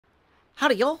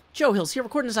Howdy, y'all. Joe Hills here,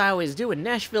 recording as I always do in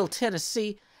Nashville,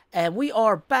 Tennessee, and we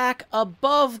are back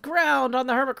above ground on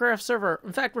the HermitCraft server.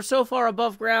 In fact, we're so far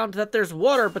above ground that there's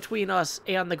water between us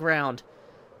and the ground.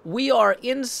 We are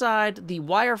inside the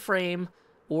wireframe,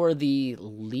 or the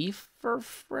leafer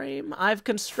frame, I've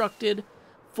constructed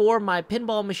for my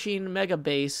pinball machine mega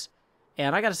base,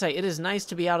 and I gotta say, it is nice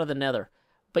to be out of the nether.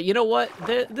 But you know what?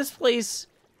 This place,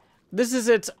 this is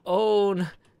its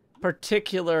own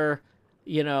particular,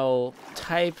 you know,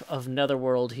 type of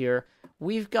netherworld here.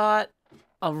 We've got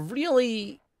a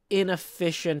really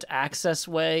inefficient access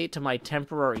way to my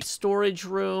temporary storage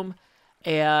room,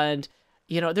 and,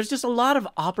 you know, there's just a lot of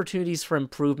opportunities for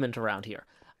improvement around here.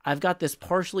 I've got this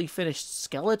partially finished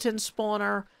skeleton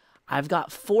spawner. I've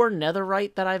got 4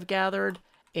 netherite that I've gathered,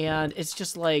 and it's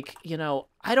just like, you know,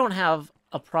 I don't have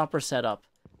a proper setup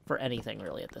for anything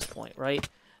really at this point, right?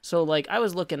 So, like, I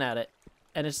was looking at it,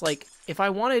 and it's like, if I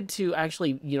wanted to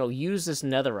actually, you know, use this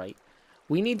netherite,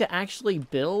 we need to actually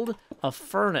build a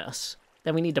furnace.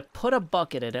 Then we need to put a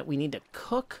bucket in it. We need to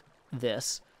cook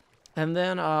this. And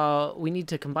then we need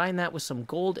to combine that with some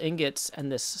gold ingots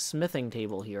and this smithing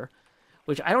table here,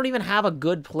 which I don't even have a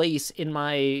good place in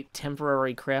my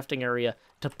temporary crafting area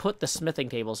to put the smithing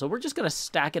table. So we're just going to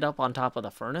stack it up on top of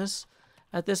the furnace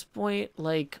at this point.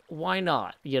 Like, why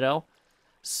not, you know?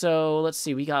 So, let's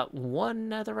see, we got 1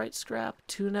 netherite scrap,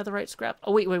 2 netherite scrap.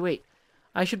 Oh, wait.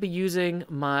 I should be using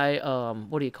my,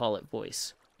 what do you call it,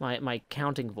 voice? My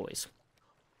counting voice.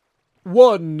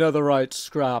 1 netherite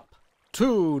scrap,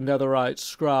 2 netherite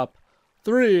scrap,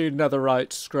 3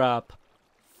 netherite scrap,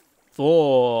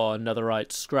 4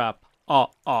 netherite scrap.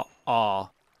 No,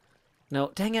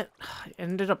 dang it.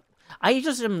 I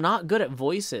just am not good at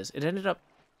voices. It ended up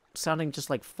sounding just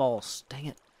like false. Dang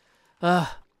it.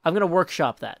 I'm going to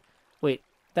workshop that. Wait,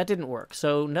 that didn't work.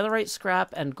 So, netherite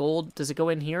scrap and gold, does it go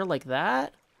in here like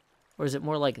that? Or is it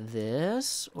more like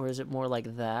this? Or is it more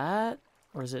like that?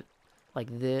 Or is it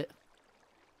like this?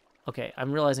 Okay,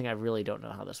 I'm realizing I really don't know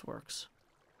how this works.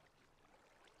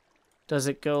 Does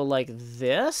it go like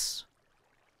this?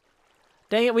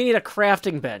 Dang it, we need a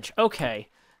crafting bench. Okay,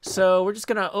 so we're just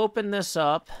going to open this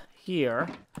up here.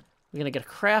 We're going to get a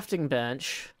crafting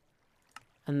bench.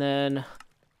 And then,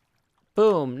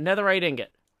 boom, netherite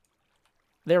ingot.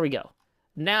 There we go.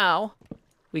 Now,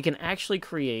 we can actually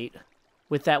create,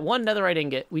 with that 1 netherite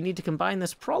ingot, we need to combine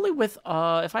this probably with,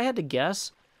 if I had to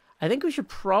guess, I think we should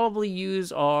probably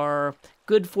use our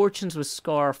Good Fortunes with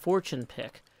Scar fortune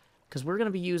pick, because we're going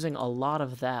to be using a lot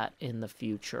of that in the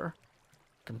future.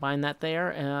 Combine that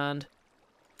there, and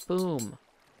boom.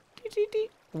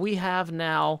 We have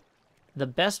now the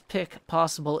best pick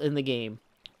possible in the game,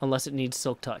 unless it needs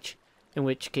Silk Touch, in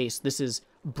which case this is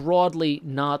broadly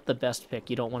not the best pick.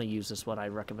 You don't want to use this one. I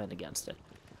recommend against it.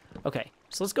 Okay,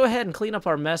 so let's go ahead and clean up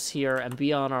our mess here and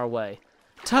be on our way.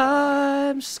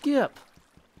 Time skip!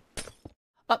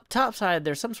 Up topside,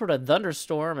 there's some sort of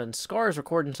thunderstorm, and Scar is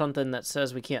recording something that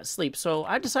says we can't sleep, so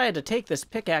I decided to take this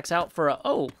pickaxe out for a...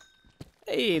 Oh!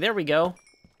 Hey, there we go.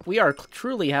 We are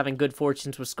truly having good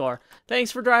fortunes with Scar. Thanks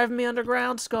for driving me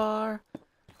underground, Scar!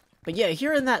 But yeah,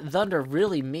 hearing that thunder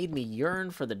really made me yearn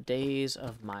for the days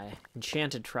of my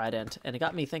enchanted trident, and it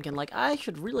got me thinking, like, I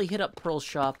should really hit up Pearl's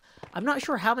shop. I'm not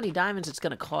sure how many diamonds it's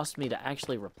going to cost me to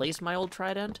actually replace my old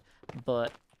trident,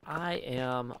 but I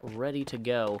am ready to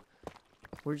go.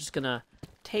 We're just going to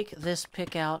take this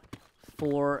pick out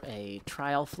for a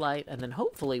trial flight, and then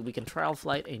hopefully we can trial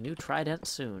flight a new trident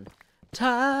soon.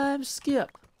 Time skip!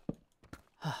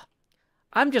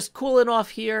 I'm just cooling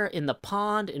off here in the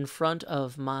pond in front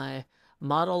of my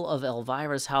model of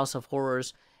Elvira's House of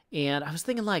Horrors, and I was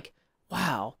thinking, like,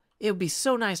 wow, it would be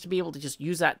so nice to be able to just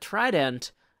use that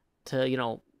trident to, you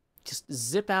know, just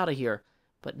zip out of here.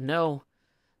 But no,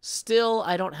 still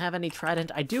I don't have any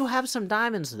trident. I do have some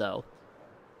diamonds, though.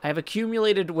 I have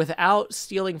accumulated without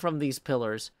stealing from these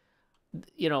pillars.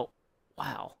 You know,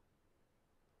 wow.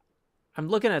 I'm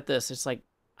looking at this, it's like,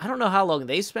 I don't know how long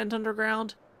they spent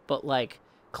underground, but, like,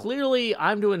 clearly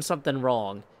I'm doing something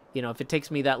wrong, you know, if it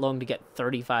takes me that long to get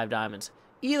 35 diamonds.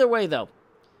 Either way, though,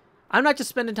 I'm not just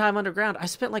spending time underground. I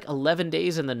spent, like, 11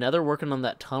 days in the nether working on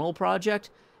that tunnel project,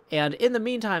 and in the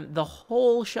meantime, the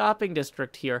whole shopping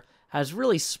district here has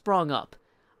really sprung up.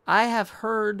 I have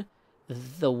heard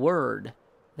the word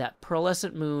that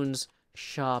Pearlescent Moon's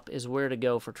shop is where to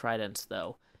go for tridents,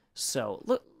 though. So,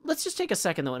 look, let's just take a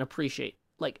second, though, and appreciate,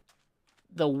 like,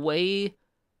 the way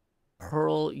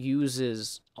Pearl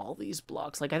uses all these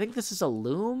blocks. Like, I think this is a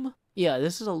loom. Yeah,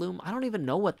 this is a loom. I don't even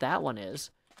know what that one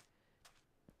is.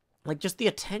 Like, just the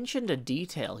attention to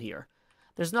detail here.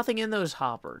 There's nothing in those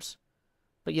hoppers.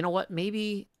 But you know what?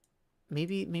 Maybe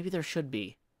there should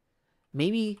be.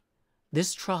 maybe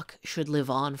this truck should live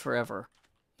on forever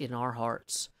in our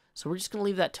hearts. So we're just going to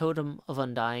leave that totem of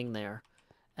undying there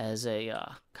as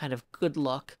a kind of good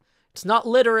luck. It's not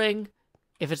littering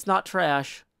if it's not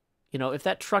trash. You know, if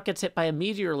that truck gets hit by a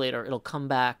meteor later, it'll come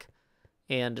back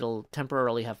and it'll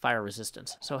temporarily have fire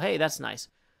resistance. So, hey, that's nice.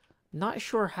 Not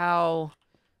sure how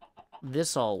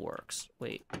this all works.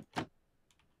 Wait.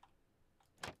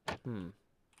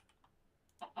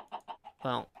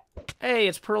 Well, hey,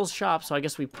 it's Pearl's shop, so I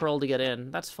guess we pearl to get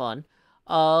in. That's fun.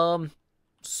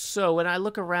 So when I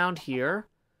look around here,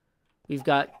 we've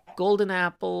got golden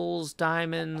apples,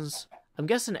 diamonds. I'm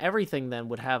guessing everything then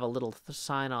would have a little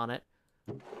sign on it.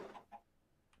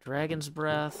 Dragon's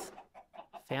breath,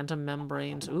 phantom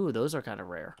membranes. Ooh, those are kind of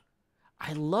rare.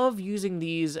 I love using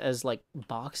these as like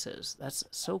boxes. That's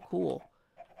so cool.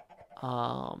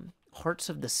 Hearts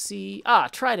of the sea. Ah,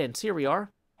 tridents. Here we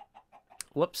are.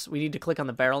 Whoops, we need to click on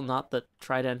the barrel, not the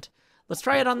trident. Let's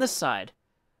try it on this side.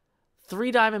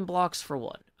 3 diamond blocks for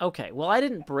 1. Okay, well, I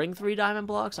didn't bring 3 diamond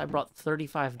blocks. I brought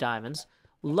 35 diamonds.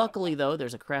 Luckily, though,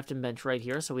 there's a crafting bench right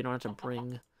here, so we don't have to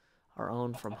bring our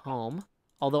own from home.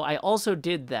 Although I also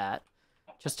did that,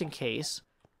 just in case.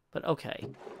 But okay,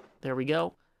 there we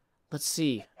go. Let's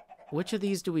see. Which of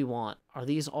these do we want? Are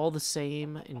these all the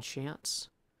same enchants?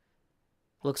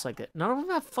 Looks like it. None of them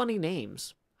have funny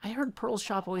names. I heard Pearl's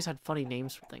shop always had funny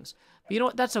names for things. But you know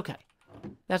what? That's okay.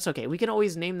 That's okay. We can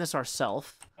always name this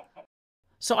ourselves.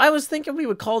 So I was thinking we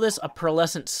would call this a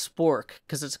pearlescent spork,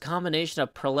 because it's a combination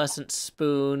of pearlescent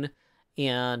spoon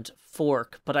and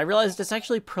fork. But I realized it's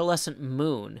actually pearlescent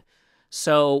moon.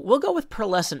 So we'll go with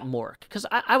pearlescent Mork, because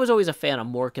I was always a fan of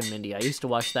Mork and Mindy. I used to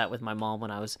watch that with my mom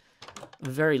when I was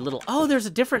very little. Oh, there's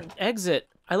a different exit.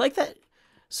 I like that.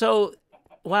 So,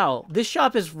 wow, this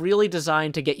shop is really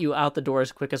designed to get you out the door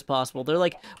as quick as possible. They're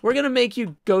like, we're going to make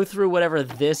you go through whatever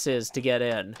this is to get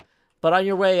in. But on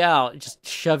your way out, just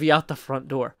shove you out the front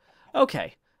door.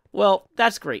 Okay, well,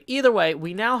 that's great. Either way,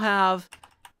 we now have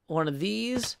one of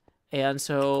these, and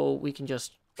so we can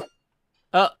just...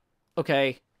 Oh,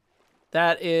 okay.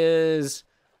 That is...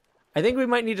 I think we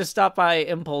might need to stop by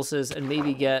Impulses and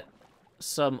maybe get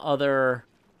some other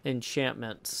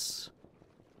enchantments.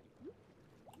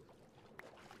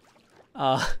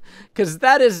 Because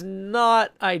that is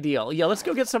not ideal. Yeah, let's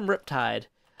go get some Riptide.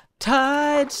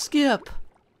 Tide Skip!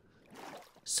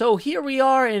 So here we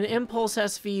are in Impulse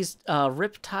SV's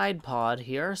Riptide pod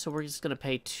here. So we're just going to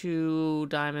pay 2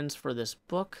 diamonds for this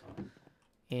book.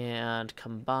 And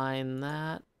combine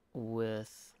that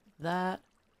with that.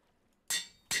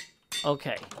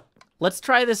 Okay. Let's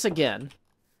try this again.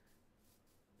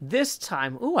 This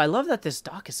time... Ooh, I love that this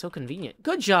dock is so convenient.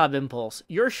 Good job, Impulse.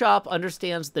 Your shop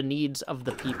understands the needs of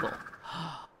the people.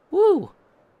 Woo!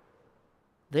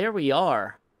 There we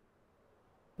are.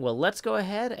 Well, let's go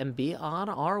ahead and be on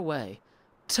our way.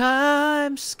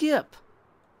 Time skip!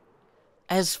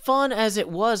 As fun as it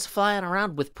was flying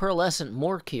around with pearlescent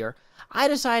Mork here, I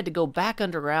decided to go back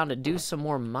underground and do some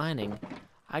more mining.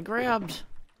 I grabbed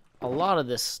a lot of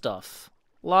this stuff.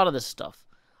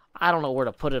 I don't know where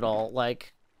to put it all.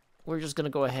 Like, we're just going to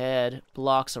go ahead.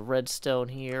 Blocks of redstone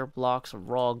here. Blocks of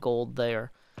raw gold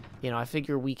there. You know, I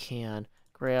figure we can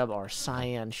grab our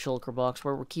cyan shulker box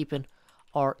where we're keeping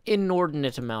our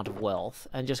inordinate amount of wealth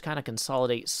and just kind of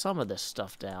consolidate some of this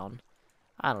stuff down.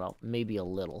 I don't know, maybe a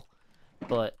little.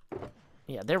 But,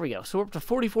 yeah, there we go. So we're up to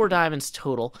 44 diamonds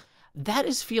total. That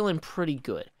is feeling pretty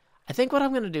good. I think what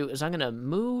I'm going to do is I'm going to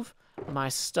move my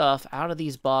stuff out of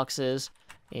these boxes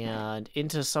and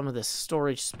into some of this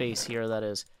storage space here that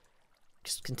is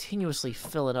just continuously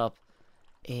filling up.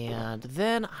 And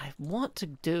then I want to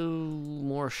do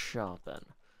more shopping.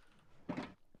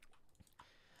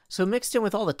 So mixed in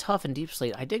with all the tough and deep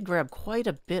slate, I did grab quite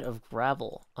a bit of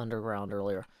gravel underground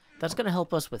earlier. That's going to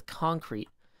help us with concrete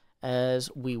as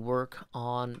we work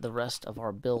on the rest of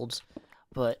our builds.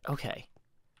 But, okay.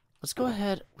 Let's go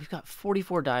ahead. We've got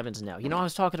 44 diamonds now. You know, I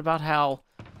was talking about how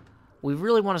we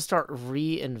really want to start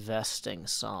reinvesting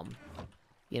some.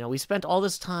 You know, we spent all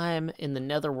this time in the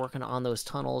nether working on those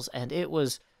tunnels, and it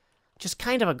was just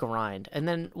kind of a grind. And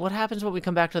then what happens when we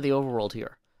come back to the overworld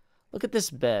here? Look at this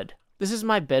bed. This is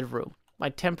my bedroom, my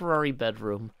temporary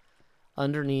bedroom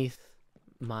underneath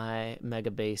my mega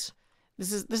base.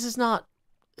 This is not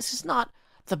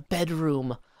the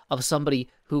bedroom of somebody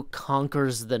who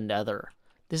conquers the nether.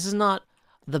 This is not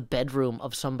the bedroom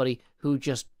of somebody who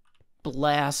just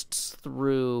blasts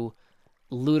through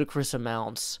ludicrous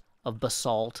amounts of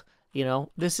basalt. You know,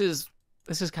 this is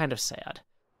kind of sad.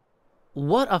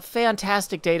 What a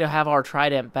fantastic day to have our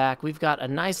trident back. We've got a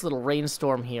nice little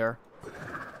rainstorm here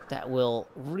that will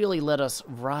really let us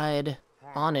ride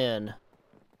on in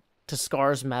to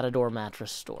Scar's Matador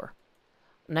mattress store.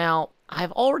 Now,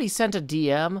 I've already sent a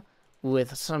DM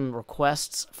with some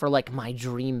requests for, like, my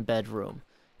dream bedroom.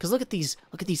 Because look at these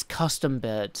custom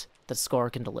beds that Scar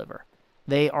can deliver.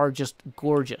 They are just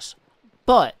gorgeous.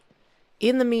 But,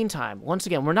 in the meantime, once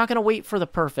again, we're not going to wait for the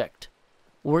perfect.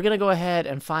 We're going to go ahead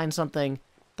and find something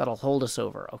that'll hold us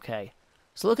over, okay?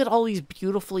 So look at all these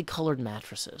beautifully colored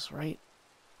mattresses, right?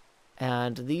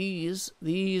 And these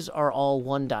are all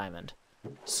 1 diamond.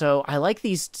 So I like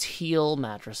these teal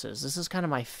mattresses. This is kind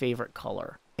of my favorite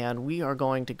color. And we are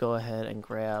going to go ahead and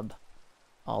grab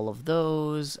all of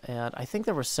those. And I think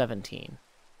there were 17.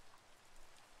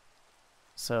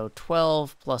 So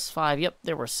 12 plus 5. Yep,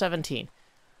 there were 17.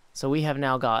 So we have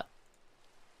now got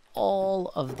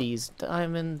all of these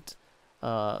diamond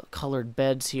colored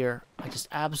beds here. I just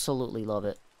absolutely love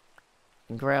it.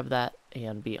 And grab that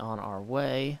and be on our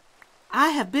way.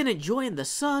 I have been enjoying the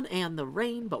sun and the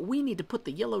rain, but we need to put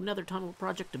the Yellow Nether Tunnel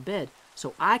project to bed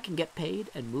so I can get paid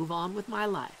and move on with my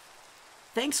life.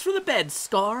 Thanks for the bed,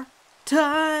 Scar.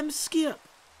 Time skip.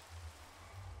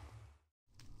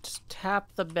 Just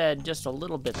tap the bed just a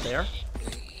little bit there.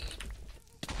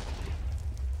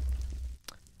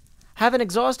 Having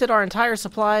exhausted our entire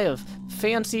supply of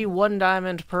fancy 1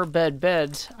 diamond per bed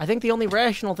beds, I think the only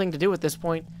rational thing to do at this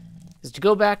point is to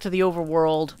go back to the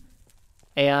overworld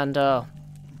and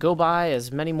go buy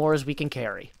as many more as we can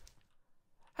carry.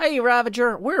 Hey,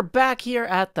 Ravager, we're back here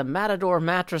at the Matador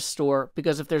mattress store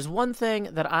because if there's one thing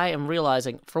that I am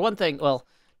realizing, for one thing, well,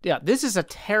 yeah, this is a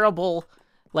terrible,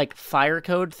 like, fire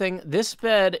code thing. This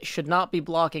bed should not be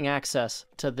blocking access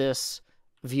to this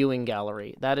viewing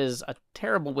gallery. That is a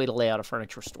terrible way to lay out a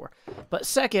furniture store. But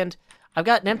second, I've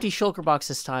got an empty shulker box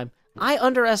this time. I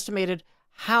underestimated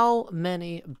how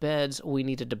many beds we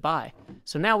needed to buy.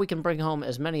 So now we can bring home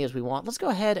as many as we want. Let's go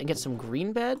ahead and get some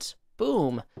green beds.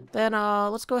 Boom. Then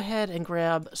let's go ahead and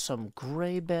grab some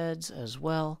gray beds as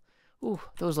well. Ooh,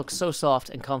 those look so soft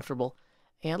and comfortable.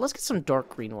 And let's get some dark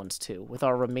green ones too with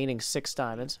our remaining 6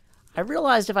 diamonds. I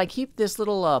realized if I keep this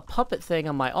little puppet thing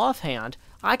on my offhand,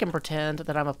 I can pretend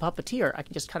that I'm a puppeteer. I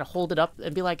can just kind of hold it up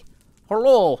and be like,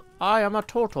 "Hello, I am a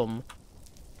totem.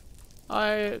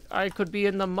 I could be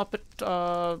in the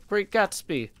Muppet Great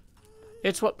Gatsby.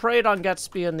 It's what preyed on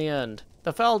Gatsby in the end.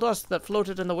 The foul dust that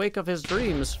floated in the wake of his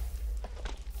dreams."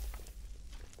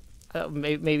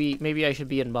 Maybe I should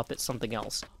be in Muppet something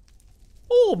else.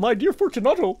 "Oh, my dear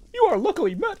Fortunato, you are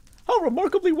luckily met. How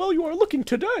remarkably well you are looking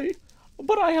today.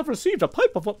 But I have received a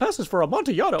pipe of what passes for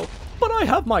Amontillado, but I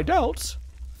have my doubts.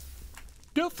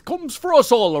 Death comes for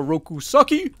us all,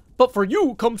 Oroku-saki, but for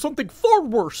you comes something far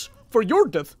worse. For your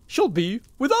death shall be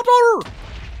without horror."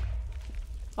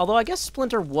 Although I guess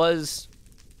Splinter was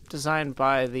designed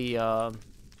by the,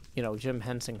 Jim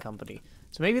Henson Company.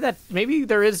 So maybe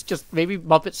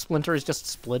Muppet Splinter is just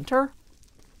Splinter?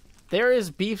 There is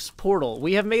Beef's portal.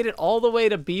 We have made it all the way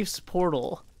to Beef's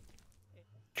portal.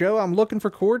 Joe, I'm looking for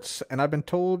Quartz, and I've been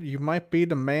told you might be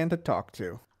the man to talk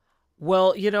to.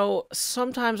 Well,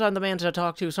 sometimes I'm the man to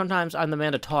talk to, sometimes I'm the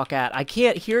man to talk at. I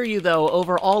can't hear you, though,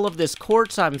 over all of this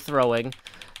quartz I'm throwing.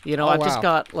 I've just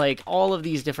got, like, all of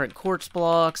these different quartz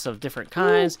blocks of different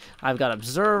kinds. Ooh. I've got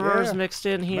observers mixed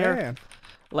in here. Man.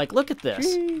 Like, look at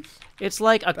this. Jeez. It's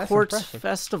like a quartz impressive.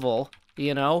 Festival,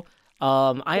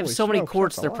 I have so many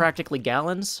quartz, they're practically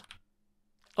gallons.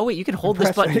 Oh, wait, you can hold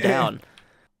this button down.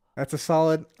 That's a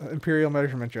solid imperial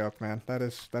measurement joke, man. That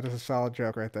is a solid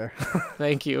joke right there.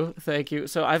 Thank you.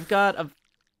 So I've got a...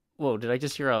 Whoa, did I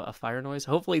just hear a fire noise?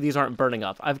 Hopefully these aren't burning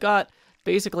up. I've got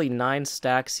basically 9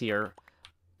 stacks here,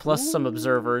 plus some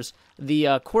observers.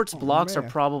 The quartz blocks are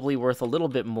probably worth a little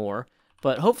bit more,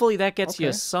 but hopefully that gets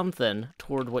you something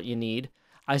toward what you need.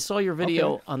 I saw your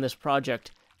video on this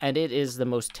project, and it is the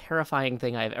most terrifying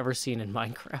thing I've ever seen in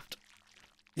Minecraft.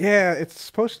 Yeah, it's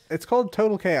called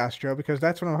Total Chaos, Joe, because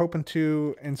that's what I'm hoping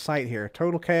to incite here.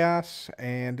 Total Chaos,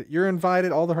 and you're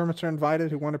invited, all the hermits are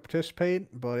invited who want to participate,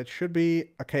 but it should be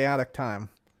a chaotic time.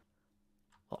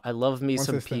 Well, I love me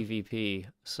some PvP,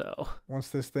 so... Once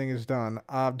this thing is done.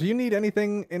 Do you need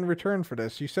anything in return for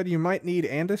this? You said you might need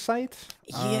andesite?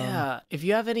 Yeah, if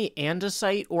you have any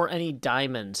andesite or any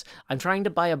diamonds. I'm trying to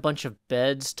buy a bunch of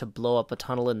beds to blow up a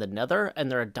tunnel in the nether,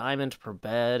 and they're a diamond per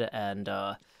bed, and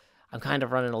I'm kind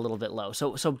of running a little bit low.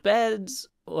 So beds,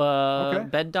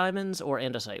 bed diamonds or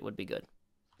andesite would be good.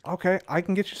 Okay, I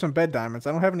can get you some bed diamonds.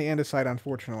 I don't have any andesite,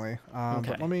 unfortunately.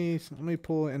 But let me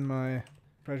pull in my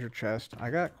treasure chest. I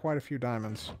got quite a few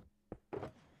diamonds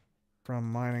from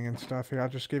mining and stuff here. I'll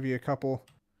just give you a couple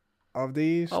of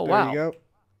these. Oh, there you go.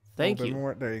 Thank you.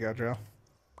 More. There you go, Joe.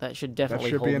 That should definitely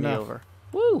hold me over.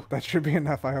 Woo! That should be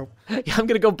enough, I hope. Yeah, I'm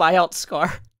gonna go buy out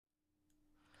Scar.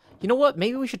 You know what?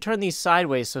 Maybe we should turn these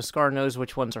sideways so Scar knows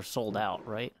which ones are sold out,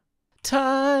 right?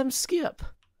 Time skip.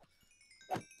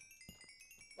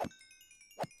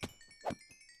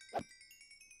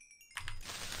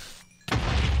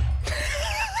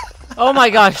 Oh my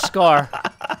gosh, Scar.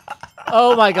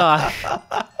 Oh my gosh.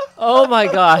 Oh my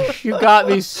gosh. You got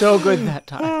me so good that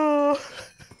time.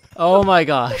 Oh my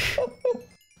gosh.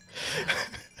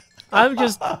 I'm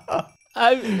just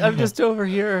over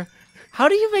here. How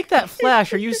do you make that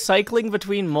flash? Are you cycling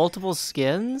between multiple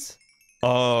skins?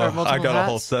 Oh, I got hats? a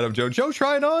whole setup, Joe. Joe,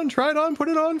 try it on, put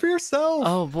it on for yourself.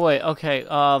 Oh boy, okay.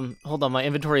 Hold on, my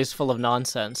inventory is full of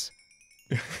nonsense.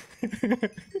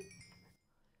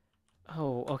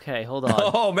 Oh, okay, hold on.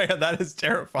 Oh man, that is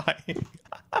terrifying.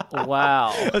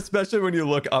 Wow. Especially when you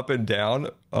look up and down.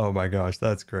 Oh my gosh,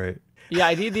 that's great. Yeah,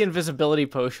 I need the invisibility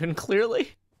potion,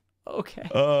 clearly. Okay.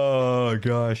 Oh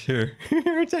gosh, here,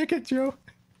 take it, Joe.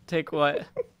 Take what?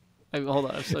 Hold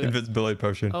on, I'm still invisibility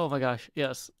potion. Oh my gosh,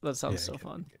 yes, that sounds so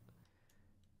fun.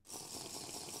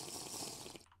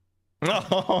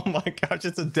 Oh my gosh,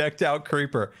 it's a decked out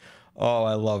creeper. Oh,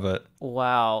 I love it.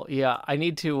 Wow, yeah, I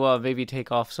need to maybe take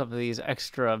off some of these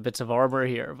extra bits of armor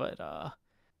here, but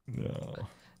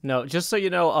No, just so you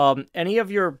know, any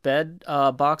of your bed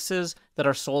boxes that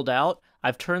are sold out,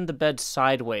 I've turned the bed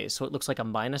sideways so it looks like a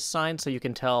minus sign so you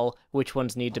can tell which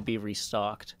ones need to be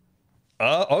restocked.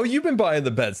 Oh, you've been buying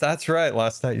the beds. That's right.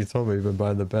 Last night you told me you've been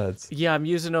buying the beds. Yeah, I'm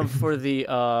using them for the,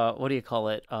 what do you call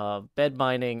it? Bed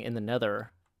mining in the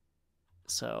nether.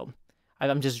 So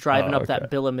I'm just driving up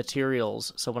that bill of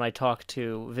materials. So when I talk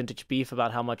to VintageBeef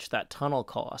about how much that tunnel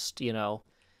cost, you know,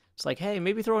 it's like, hey,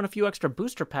 maybe throw in a few extra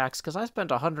booster packs because I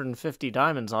spent 150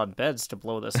 diamonds on beds to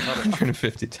blow this tunnel.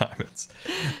 150 diamonds.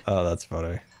 Oh, that's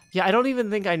funny. Yeah, I don't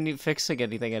even think I need fixing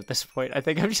anything at this point. I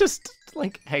think I'm just,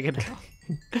 like, hanging out.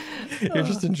 You're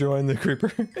just enjoying the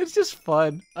creeper. It's just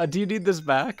fun. Do you need this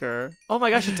back, or? Oh my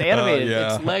gosh, it's animated.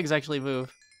 Yeah. Its legs actually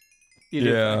move. You do?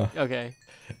 Yeah. Okay.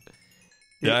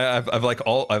 Yeah,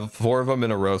 I have 4 of them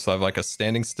in a row. So I have like a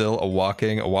standing still, a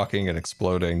walking, and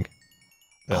exploding.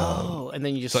 And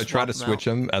then you just. So I try to switch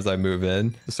them as I move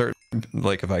in, certain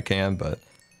like if I can, but.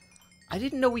 I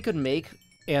didn't know we could make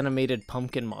animated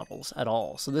pumpkin models at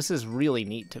all. So this is really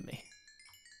neat to me.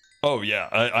 Oh yeah,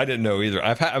 I didn't know either.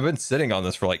 I've been sitting on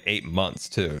this for like 8 months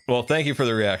too. Well, thank you for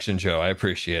the reaction, Joe. I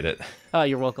appreciate it.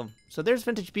 You're welcome. So there's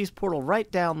VintageBeef's portal right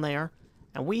down there,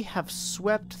 and we have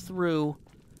swept through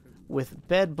with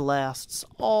bed blasts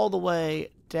all the way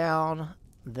down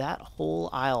that whole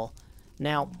aisle.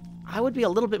 Now, I would be a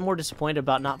little bit more disappointed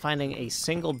about not finding a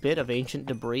single bit of ancient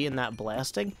debris in that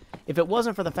blasting if it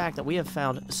wasn't for the fact that we have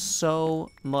found so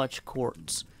much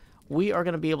quartz. We are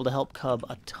going to be able to help Cub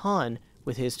a ton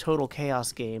with his Total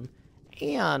Chaos game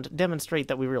and demonstrate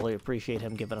that we really appreciate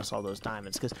him giving us all those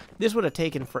diamonds, because this would have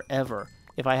taken forever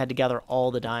if I had to gather all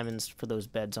the diamonds for those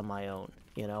beds on my own,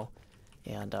 you know?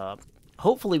 And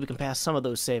hopefully we can pass some of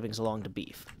those savings along to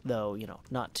Beef, though, you know,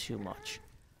 not too much.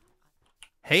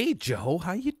 Hey, Joe,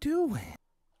 how you doing?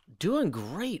 Doing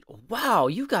great. Wow,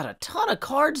 you got a ton of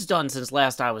cards done since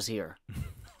last I was here.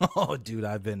 Oh, dude,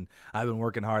 I've been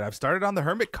working hard. I've started on the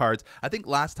Hermit cards. I think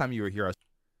last time you were here,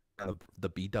 I was the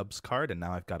B-Dubs card, and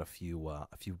now I've got a few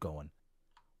going.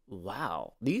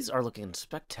 Wow, these are looking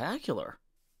spectacular.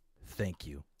 Thank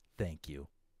you.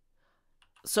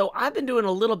 So I've been doing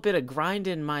a little bit of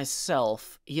grinding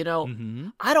myself. You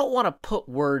know, I don't want to put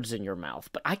words in your mouth,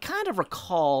 but I kind of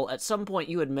recall at some point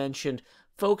you had mentioned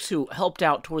folks who helped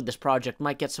out toward this project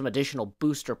might get some additional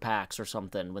booster packs or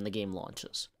something when the game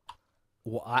launches.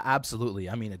 Well, absolutely.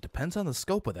 I mean, it depends on the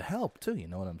scope of the help, too. You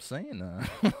know what I'm saying?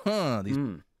 These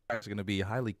packs are going to be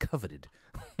highly coveted.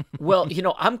 Well, you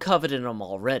know, I'm coveting them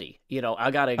already. You know, I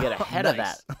got to get ahead of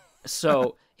that.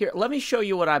 So, here, let me show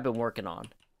you what I've been working on.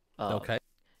 Okay.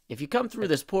 If you come through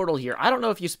this portal here, I don't know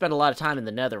if you spent a lot of time in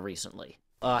the nether recently.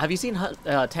 Have you seen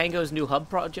Tango's new hub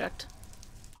project?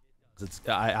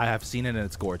 I have seen it, and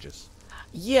it's gorgeous.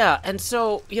 Yeah, and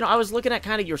so, you know, I was looking at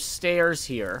kind of your stairs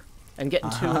here and getting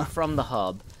to and from the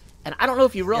hub. And I don't know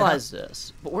if you realize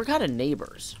this, but we're kind of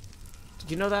neighbors. Did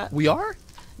you know that? We are?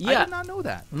 Yeah. I did not know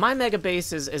that. My mega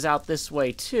base is out this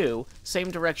way, too.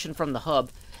 Same direction from the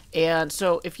hub. And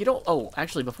so if you don't... Oh,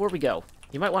 actually, before we go,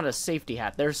 you might want a safety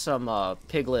hat. There's some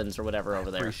piglins or whatever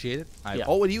over there. Appreciate it. Yeah.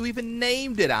 Oh, and you even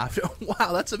named it after.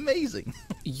 Wow, that's amazing.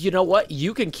 You know what?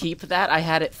 You can keep that. I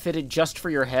had it fitted just for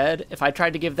your head. If I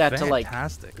tried to give that to, like,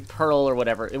 Pearl or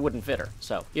whatever, it wouldn't fit her.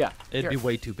 So, yeah. It'd be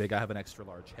way too big. I have an extra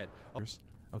large head.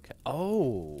 Okay.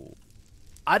 Oh.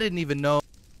 I didn't even know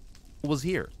it was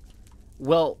here.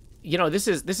 Well, you know, this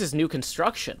is new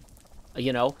construction.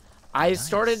 You know, I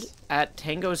started at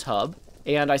Tango's hub,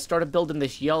 and I started building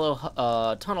this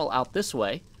yellow tunnel out this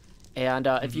way. And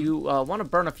if you want to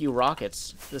burn a few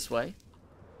rockets this way.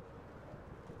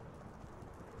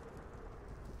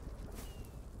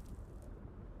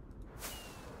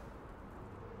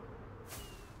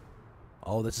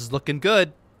 Oh, this is looking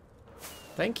good.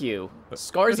 Thank you.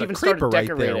 Scar's There's even a creeper started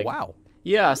decorating. right there. Wow.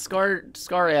 Yeah,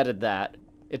 Scar added that.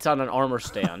 It's on an armor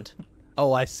stand.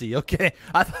 Oh, I see. Okay,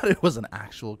 I thought it was an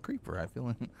actual creeper. I feel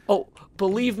like... Oh,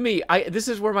 believe me, this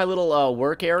is where my little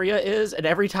work area is, and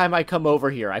every time I come over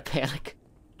here, I panic.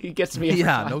 He gets me every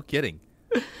time. No kidding.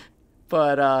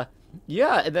 But,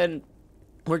 yeah, and then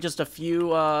we're just a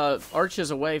few arches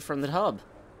away from the hub.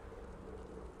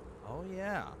 Oh,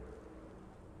 yeah.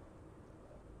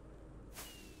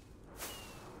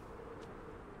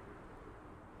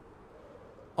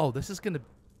 Oh, this is going to be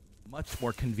much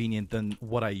more convenient than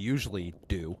what I usually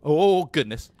do. Oh,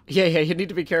 goodness. Yeah, you need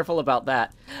to be careful about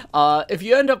that. If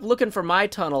you end up looking for my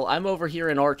tunnel, I'm over here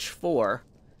in Arch 4.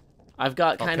 I've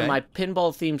got kind of my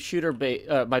pinball-themed shooter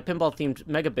my pinball-themed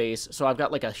mega base, so I've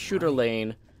got like a shooter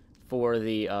lane for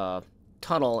the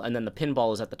tunnel, and then the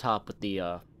pinball is at the top with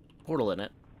the portal in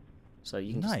it. So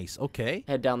you can just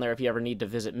head down there if you ever need to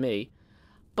visit me.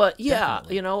 But yeah,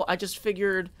 you know, I just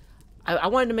figured I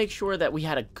wanted to make sure that we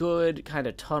had a good kind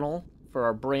of tunnel for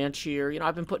our branch here. You know,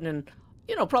 I've been putting in,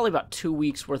 you know, probably about 2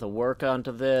 weeks worth of work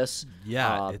onto this.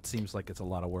 Yeah, it seems like it's a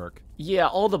lot of work. Yeah,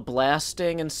 all the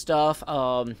blasting and stuff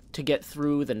to get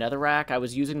through the netherrack. I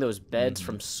was using those beds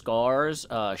from Scar's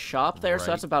shop there, so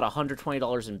that's about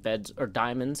 $120 in beds or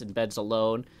diamonds in beds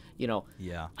alone. You know,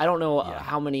 I don't know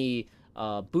how many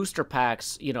booster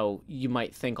packs, you know, you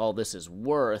might think all this is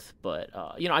worth, but,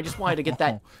 you know, I just wanted to get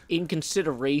that in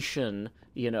consideration,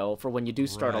 you know, for when you do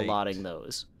start allotting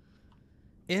those.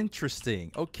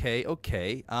 Interesting.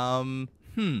 Okay.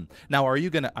 Now, are you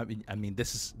gonna? I mean,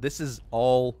 this is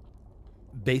all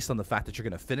based on the fact that you're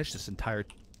gonna finish this entire.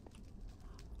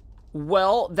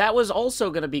 Well, that was also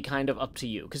gonna be kind of up to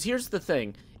you, because here's the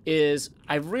thing: is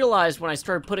I realized when I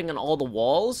started putting in all the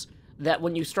walls that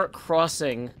when you start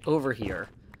crossing over here,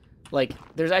 like,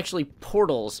 there's actually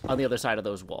portals on the other side of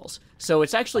those walls. So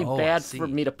it's actually bad for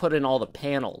me to put in all the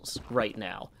panels right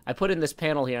now. I put in this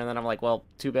panel here, and then I'm like, well,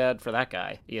 too bad for that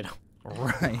guy, you know?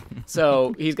 Right.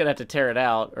 So he's going to have to tear it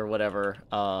out or whatever.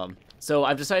 So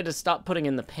I've decided to stop putting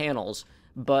in the panels,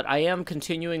 but I am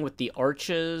continuing with the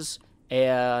arches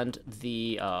and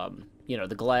the, you know,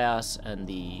 the glass and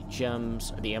the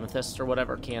gems, the amethysts or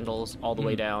whatever, candles all the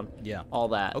way down. Yeah. All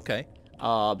that. Okay.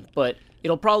 But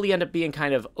it'll probably end up being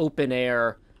kind of open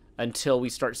air until we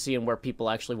start seeing where people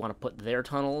actually want to put their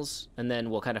tunnels, and then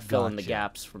we'll kind of fill in the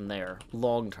gaps from there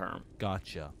long term.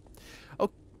 Gotcha.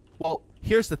 Okay. Well,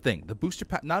 here's the thing: the booster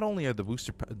pack. Not only are the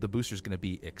boosters going to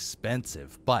be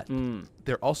expensive, but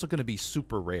they're also going to be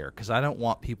super rare, because I don't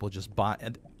want people just buying.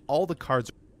 And all the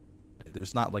cards,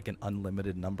 there's not like an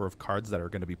unlimited number of cards that are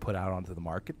going to be put out onto the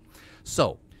market.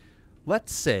 So,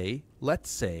 let's say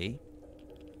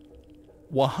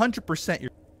 100% you're going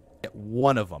to get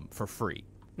one of them for free.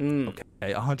 Okay,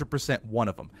 100% one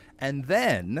of them. And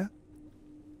then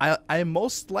I'm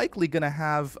most likely going to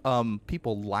have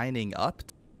people lining up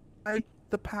to buy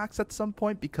the packs at some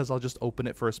point, because I'll just open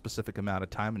it for a specific amount of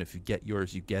time, and if you get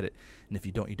yours, you get it, and if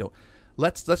you don't, you don't.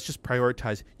 Let's just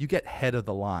prioritize. You get head of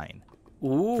the line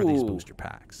for these booster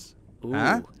packs.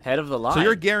 Head of the line. So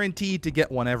you're guaranteed to get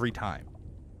one every time.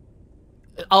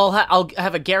 I'll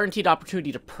have a guaranteed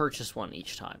opportunity to purchase one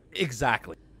each time.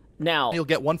 Exactly. Now you'll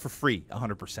get one for free,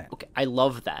 100%. Okay, I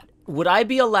love that. Would I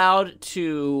be allowed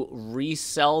to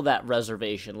resell that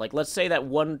reservation? Like, let's say that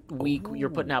 1 week you're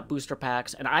putting out booster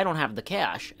packs, and I don't have the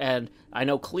cash, and I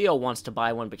know Cleo wants to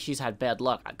buy one, but she's had bad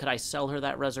luck. Could I sell her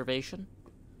that reservation?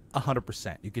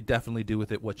 100%. You could definitely do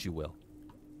with it what you will.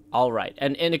 All right,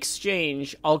 and in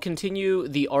exchange, I'll continue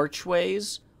the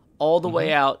archways all the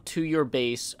way out to your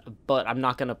base, but I'm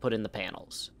not going to put in the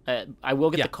panels. I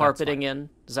will get the carpeting in.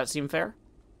 Does that seem fair?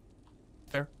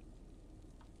 Fair.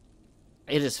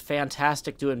 It is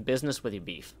fantastic doing business with you,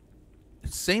 Beef.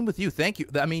 Same with you. Thank you.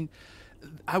 I mean,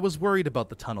 I was worried about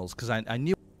the tunnels, because I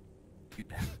knew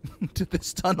to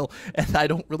this tunnel, and I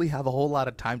don't really have a whole lot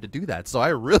of time to do that. So I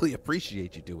really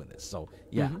appreciate you doing this. So,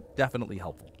 yeah, definitely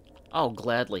helpful. Oh,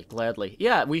 gladly.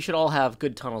 Yeah, we should all have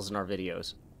good tunnels in our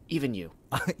videos. Even you.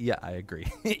 Yeah, I agree.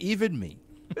 Even me.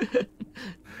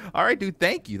 All right, dude.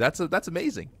 Thank you. That's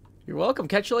amazing. You're welcome.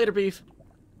 Catch you later, Beef.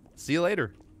 See you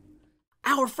later.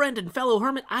 Our friend and fellow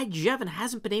hermit, iJevin,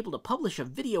 hasn't been able to publish a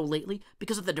video lately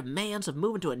because of the demands of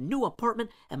moving to a new apartment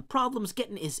and problems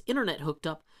getting his internet hooked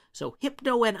up. So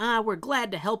Hypno and I were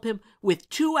glad to help him with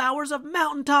 2 hours of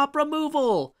mountaintop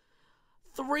removal.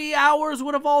 3 hours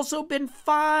would have also been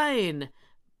fine.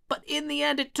 But in the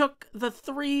end, it took the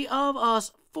 3 of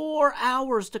us 4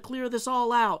 hours to clear this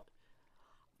all out.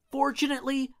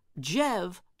 Fortunately,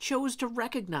 Jev chose to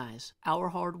recognize our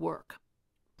hard work.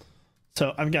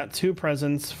 So I've got 2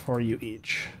 presents for you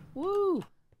each. Woo!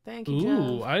 Thank you,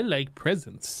 Ooh, Jev. I like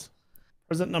presents.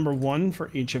 Present number 1 for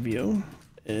each of you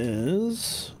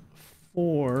is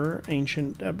for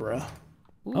Ancient Deborah.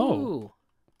 Ooh, Oh.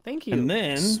 thank you. And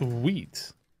then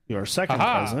Sweet. your second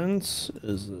Aha. present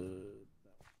is...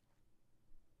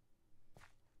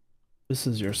 this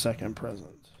is your second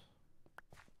present.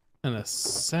 And a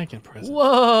second present.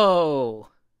 Whoa!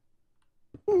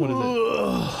 What is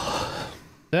it?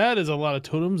 That is a lot of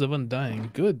totems of undying.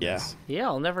 Goodness. Yeah,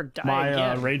 I'll never die My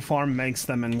again. raid farm makes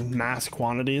them in mass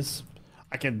quantities.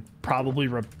 I could probably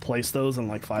replace those in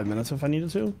like 5 minutes if I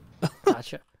needed to.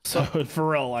 Gotcha. So for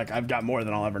real, like I've got more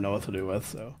than I'll ever know what to do with.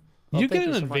 So Well, You thank get an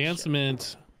you so much, Jev.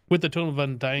 advancement with the totem of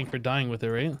undying for dying with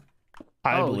it, right?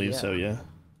 I Oh, believe yeah. so. Yeah.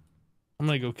 I'm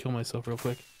gonna go kill myself real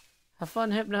quick. Have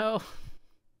fun, Hypno.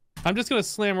 I'm just gonna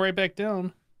slam right back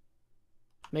down.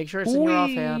 Make sure it's in your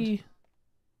Whee! offhand.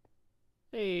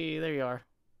 Hey, there you are.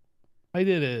 I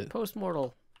did it.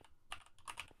 Post-mortal.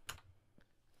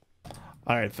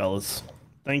 All right, fellas.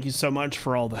 Thank you so much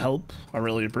for all the help. I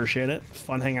really appreciate it.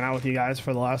 Fun hanging out with you guys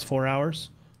for the last 4 hours.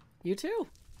 You too.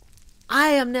 I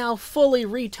am now fully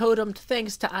re-totemed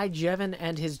thanks to iJevin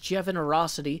and his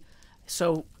Jevinerosity.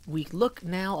 So we look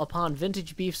now upon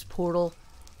VintageBeef's portal,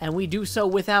 and we do so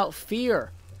without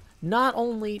fear. Not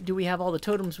only do we have all the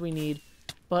totems we need,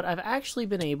 but I've actually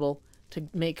been able to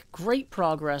make great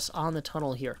progress on the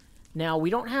tunnel here. Now, we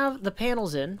don't have the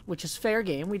panels in, which is fair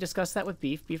game. We discussed that with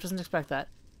Beef. Beef doesn't expect that.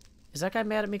 Is that guy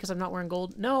mad at me because I'm not wearing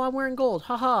gold? No, I'm wearing gold.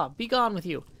 Haha, be gone with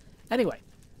you. Anyway,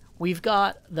 we've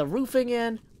got the roofing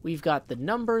in, we've got the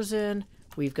numbers in,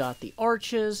 we've got the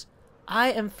arches.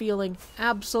 I am feeling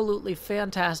absolutely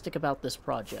fantastic about this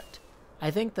project.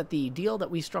 I think that the deal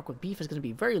that we struck with Beef is going to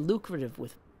be very lucrative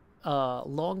with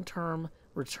long-term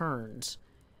returns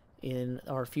in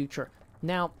our future.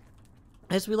 Now,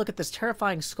 as we look at this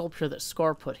terrifying sculpture that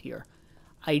Scar put here,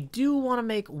 I do want to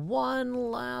make one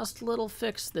last little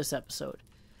fix this episode.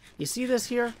 You see this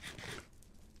here?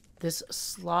 This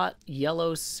slot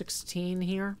yellow 16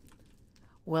 here?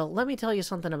 Well, let me tell you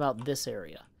something about this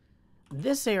area.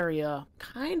 This area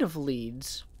kind of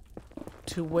leads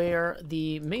to where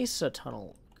the Mesa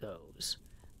Tunnel goes.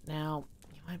 Now,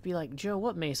 you might be like, Joe,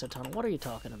 what Mesa Tunnel? What are you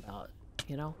talking about?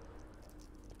 You know?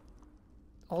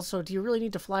 Also, do you really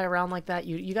need to fly around like that?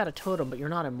 You got a totem, but you're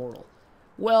not immortal.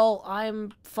 Well,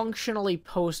 I'm functionally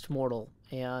post-mortal,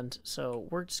 and so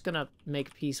we're just gonna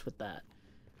make peace with that.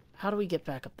 How do we get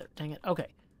back up there? Dang it. Okay.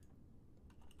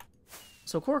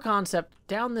 So core concept,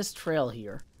 down this trail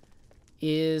here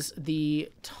is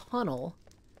the tunnel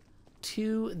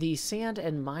to the sand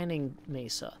and mining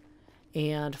mesa.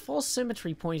 And False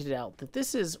Symmetry pointed out that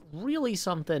this is really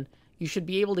something you should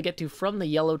be able to get to from the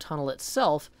yellow tunnel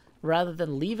itself, rather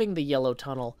than leaving the yellow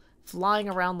tunnel, flying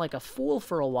around like a fool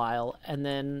for a while, and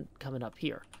then coming up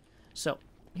here. So,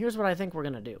 here's what I think we're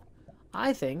going to do.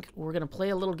 I think we're going to play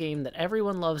a little game that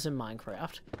everyone loves in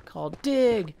Minecraft, called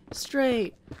Dig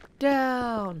Straight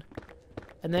Down.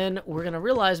 And then we're going to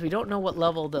realize we don't know what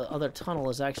level the other tunnel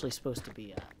is actually supposed to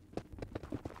be at.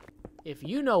 If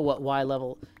you know what Y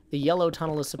level the yellow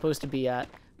tunnel is supposed to be at,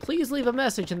 please leave a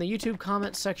message in the YouTube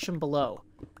comment section below.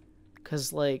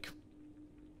 Because, like,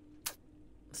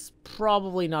 it's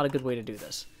probably not a good way to do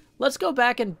this. Let's go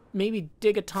back and maybe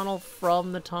dig a tunnel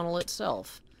from the tunnel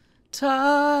itself.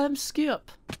 Time skip.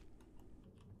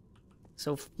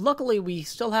 So luckily we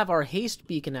still have our haste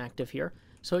beacon active here,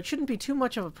 so it shouldn't be too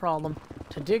much of a problem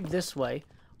to dig this way.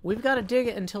 We've got to dig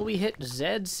it until we hit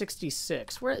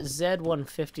Z66. We're at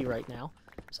Z150 right now,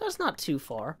 so that's not too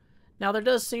far. Now there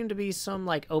does seem to be some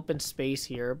like open space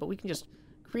here, but we can just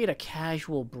create a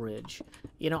casual bridge.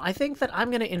 You know, I think that I'm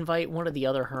going to invite one of the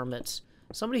other hermits,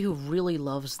 somebody who really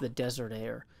loves the desert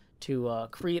air, to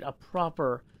create a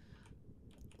proper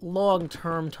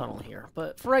long-term tunnel here.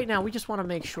 But for right now, we just want to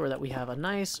make sure that we have a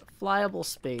nice, flyable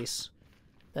space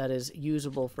that is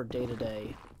usable for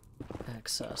day-to-day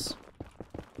access.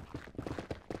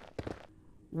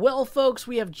 Well, folks,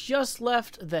 we have just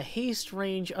left the haste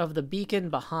range of the beacon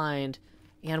behind,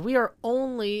 and we are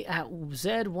only at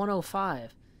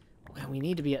Z105. And we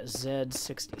need to be at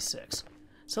Z66.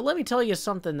 So let me tell you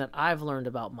something that I've learned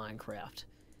about Minecraft.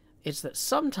 It's that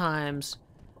sometimes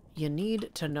you need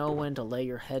to know when to lay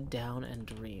your head down and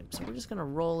dream. So we're just going to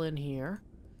roll in here.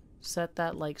 Set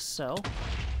that like so.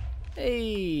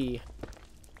 Hey!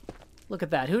 Look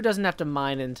at that. Who doesn't have to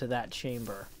mine into that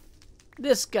chamber?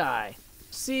 This guy.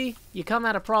 See, you come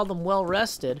at a problem well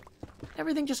rested,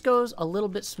 everything just goes a little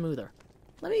bit smoother.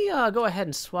 Let me go ahead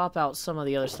and swap out some of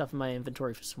the other stuff in my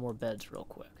inventory for some more beds real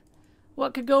quick.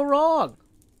 What could go wrong?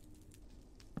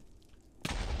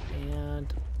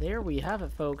 And there we have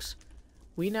it, folks.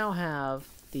 We now have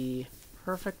the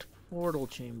perfect portal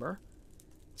chamber.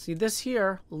 See, this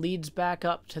here leads back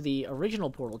up to the original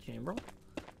portal chamber.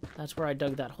 That's where I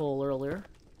dug that hole earlier,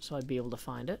 so I'd be able to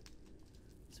find it.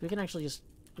 So we can actually just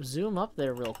zoom up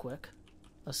there real quick,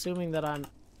 assuming that I'm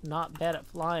not bad at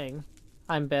flying.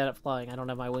 I'm bad at flying. I don't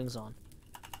have my wings on.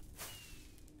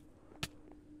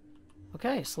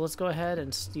 Okay, so let's go ahead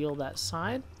and steal that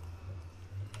side.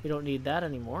 We don't need that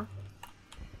anymore.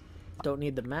 Don't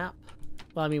need the map.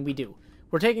 Well, I mean, we do.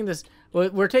 We're taking this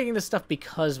stuff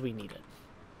because we need it.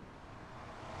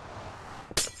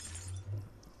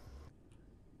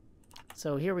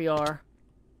 So here we are,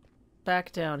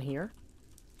 back down here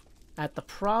at the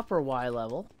proper Y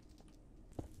level,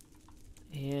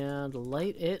 and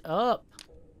light it up.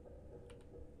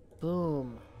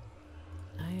 Boom.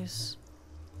 Nice,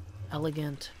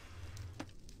 elegant,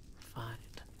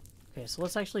 refined. Okay, so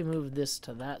let's actually move this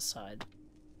to that side.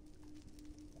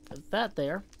 Put that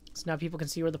there, so now people can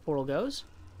see where the portal goes.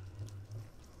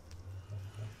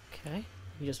 Okay,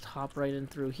 you just hop right in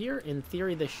through here. In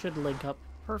theory, this should link up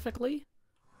perfectly.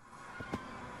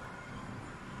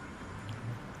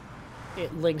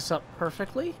 It links up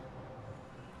perfectly.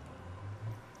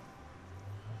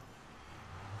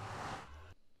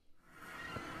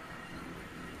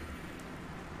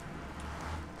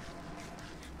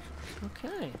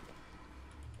 Okay.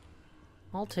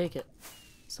 I'll take it.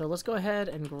 So let's go ahead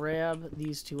and grab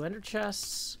these two ender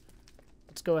chests.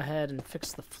 Let's go ahead and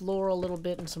fix the floor a little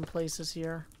bit in some places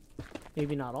here.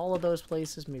 Maybe not all of those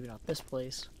places, maybe not this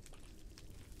place.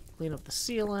 Clean up the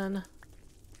ceiling.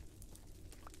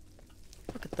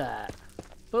 Look at that.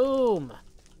 Boom!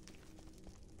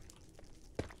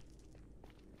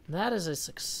 That is a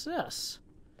success.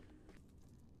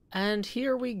 And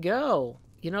here we go.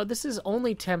 You know, this is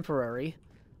only temporary,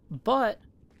 but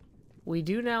we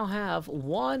do now have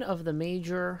one of the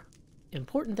major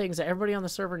important things that everybody on the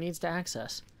server needs to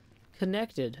access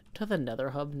connected to the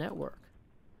Nether Hub network.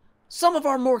 Some of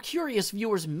our more curious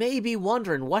viewers may be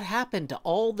wondering what happened to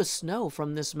all the snow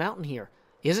from this mountain here.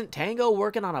 Isn't Tango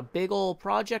working on a big old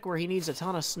project where he needs a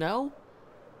ton of snow?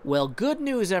 Well, good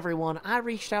news, everyone. I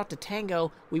reached out to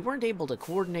Tango. We weren't able to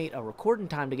coordinate a recording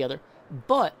time together,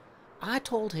 but I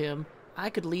told him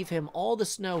I could leave him all the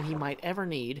snow he might ever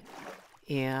need,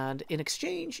 and in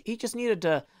exchange, he just needed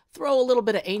to throw a little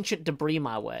bit of ancient debris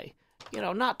my way. You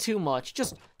know, not too much,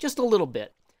 just a little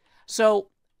bit. So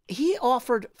he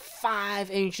offered 5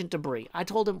 ancient debris. I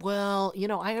told him, well, you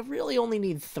know, I really only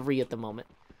need 3 at the moment.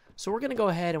 So we're going to go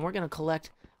ahead and we're going to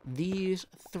collect these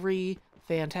 3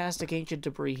 fantastic ancient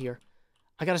debris here.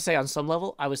 I gotta say, on some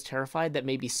level, I was terrified that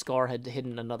maybe Scar had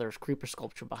hidden another creeper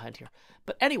sculpture behind here.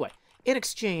 But anyway, in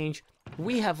exchange,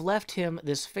 we have left him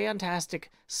this fantastic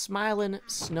smiling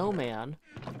snowman.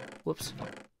 Whoops.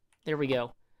 There we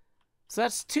go. So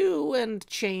that's 2 and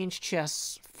change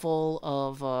chests full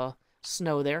of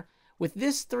snow there. With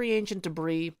this 3 ancient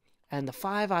debris and the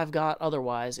 5 I've got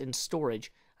otherwise in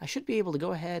storage, I should be able to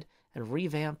go ahead and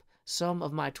revamp some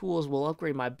of my tools. We'll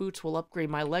upgrade my boots, we'll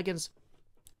upgrade my leggings.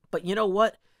 But you know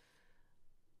what?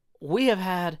 We have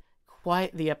had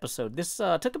quite the episode. This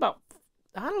took about,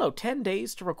 I don't know, 10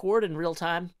 days to record in real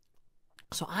time.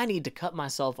 So I need to cut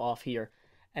myself off here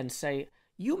and say,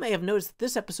 you may have noticed that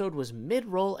this episode was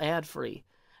mid-roll ad-free.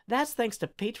 That's thanks to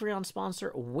Patreon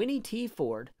sponsor Winnie T.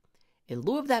 Ford. In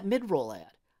lieu of that mid-roll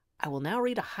ad, I will now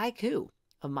read a haiku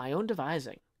of my own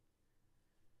devising.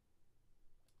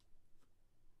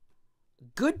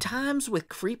 Good times with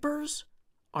creepers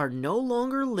are no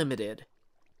longer limited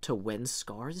to when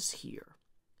Scar is here.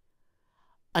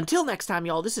 Until next time,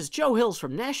 y'all, this is Joe Hills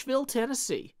from Nashville,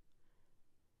 Tennessee.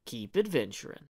 Keep adventuring.